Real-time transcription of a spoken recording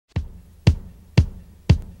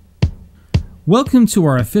Welcome to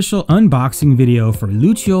our official unboxing video for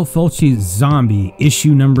Lucio Fulci's Zombie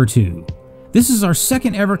issue number 2. This is our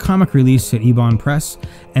second ever comic release at Eibon Press,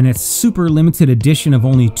 and it's super limited edition of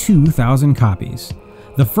only 2,000 copies.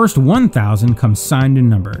 The first 1,000 comes signed and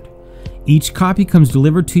numbered. Each copy comes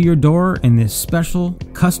delivered to your door in this special,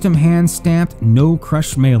 custom hand-stamped,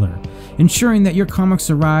 no-crush mailer, ensuring that your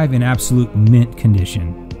comics arrive in absolute mint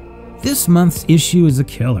condition. This month's issue is a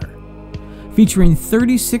killer, featuring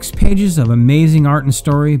 36 pages of amazing art and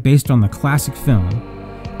story based on the classic film,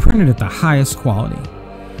 printed at the highest quality,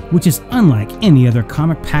 which is unlike any other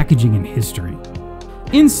comic packaging in history.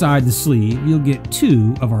 Inside the sleeve, you'll get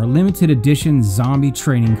 2 of our limited edition zombie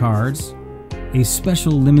trading cards, a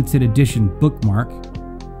special limited edition bookmark,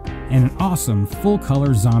 and an awesome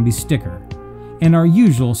full-color zombie sticker, and our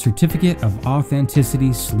usual Certificate of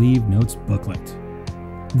Authenticity sleeve notes booklet.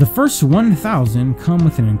 The first 1,000 come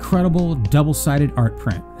with an incredible double-sided art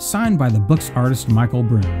print, signed by the book's artist Michael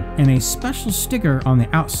Broom, and a special sticker on the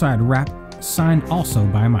outside wrap, signed also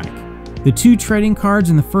by Mike. The 2 trading cards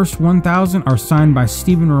in the first 1,000 are signed by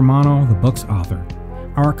Stephen Romano, the book's author.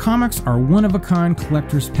 Our comics are one-of-a-kind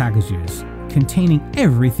collector's packages, containing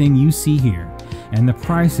everything you see here, and the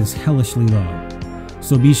price is hellishly low.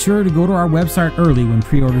 So be sure to go to our website early when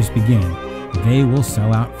pre-orders begin. They will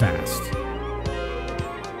sell out fast.